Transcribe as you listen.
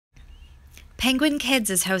Penguin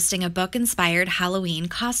Kids is hosting a book-inspired Halloween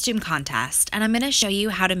costume contest, and I'm going to show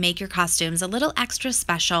you how to make your costumes a little extra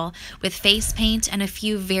special with face paint and a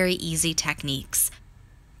few very easy techniques.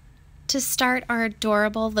 To start our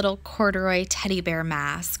adorable little corduroy teddy bear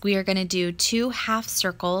mask, we are going to do 2 half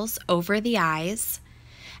circles over the eyes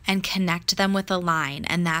and connect them with a line,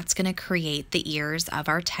 and that's going to create the ears of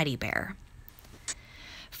our teddy bear.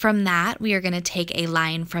 From that, we are going to take a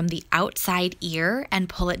line from the outside ear and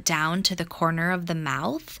pull it down to the corner of the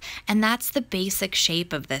mouth, and that's the basic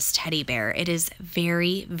shape of this teddy bear. It is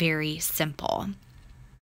very, very simple.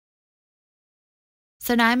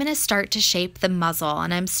 So now I'm going to start to shape the muzzle,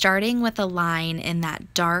 and I'm starting with a line in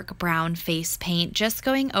that dark brown face paint, just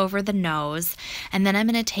going over the nose, and then I'm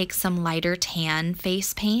going to take some lighter tan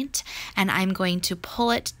face paint, and I'm going to pull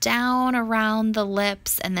it down around the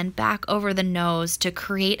lips and then back over the nose to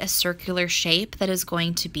create a circular shape that is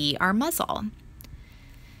going to be our muzzle.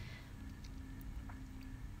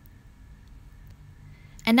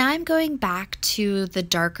 And now I'm going back to the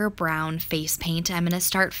darker brown face paint. I'm going to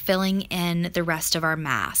start filling in the rest of our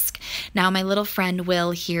mask. Now my little friend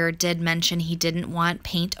Will here did mention he didn't want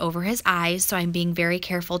paint over his eyes, so I'm being very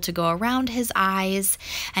careful to go around his eyes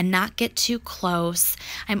and not get too close.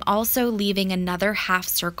 I'm also leaving another half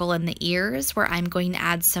circle in the ears where I'm going to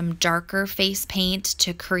add some darker face paint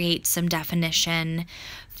to create some definition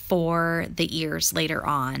for the ears later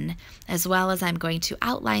on, as well as I'm going to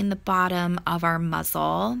outline the bottom of our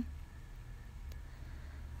muzzle.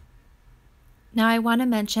 Now I want to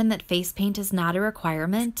mention that face paint is not a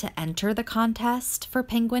requirement to enter the contest for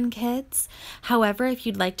Penguin Kids. However, if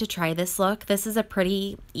you'd like to try this look, this is a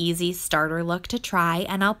pretty easy starter look to try,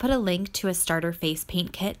 and I'll put a link to a starter face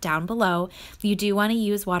paint kit down below. You do want to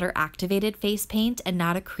use water activated face paint and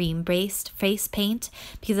not a cream based face paint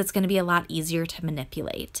because it's going to be a lot easier to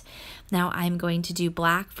manipulate. Now I'm going to do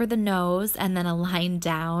black for the nose and then a line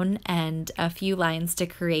down and a few lines to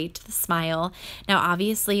create the smile. Now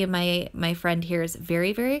obviously my friend here is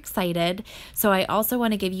very, very excited, so I also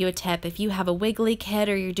want to give you a tip. If you have a wiggly kid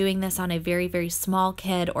or you're doing this on a very, very small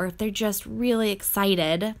kid, or if they're just really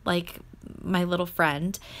excited like my little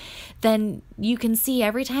friend, then you can see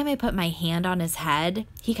every time I put my hand on his head,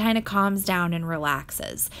 he kind of calms down and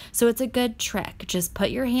relaxes. So it's a good trick. Just put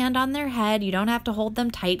your hand on their head. You don't have to hold them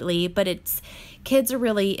tightly, but kids are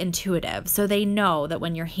really intuitive. So they know that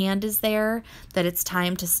when your hand is there, that it's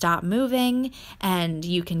time to stop moving and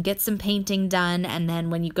you can get some painting done. And then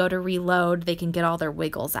when you go to reload, they can get all their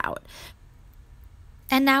wiggles out.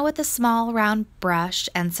 And now with a small round brush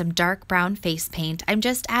and some dark brown face paint, I'm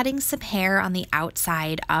just adding some hair on the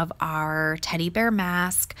outside of our teddy bear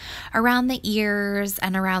mask, around the ears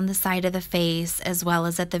and around the side of the face, as well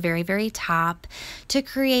as at the very, very top, to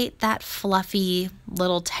create that fluffy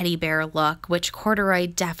little teddy bear look, which corduroy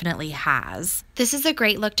definitely has. This is a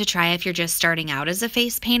great look to try if you're just starting out as a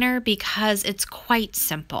face painter because it's quite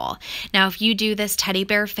simple. Now, if you do this teddy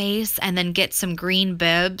bear face and then get some green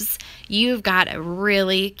bibs, you've got a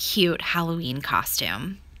really cute Halloween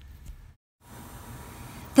costume.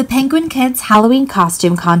 The Penguin Kids Halloween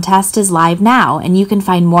Costume Contest is live now, and you can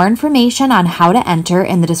find more information on how to enter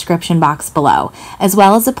in the description box below, as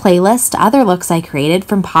well as a playlist to other looks I created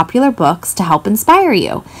from popular books to help inspire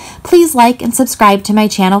you. Please like and subscribe to my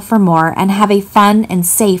channel for more, and have a fun and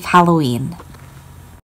safe Halloween.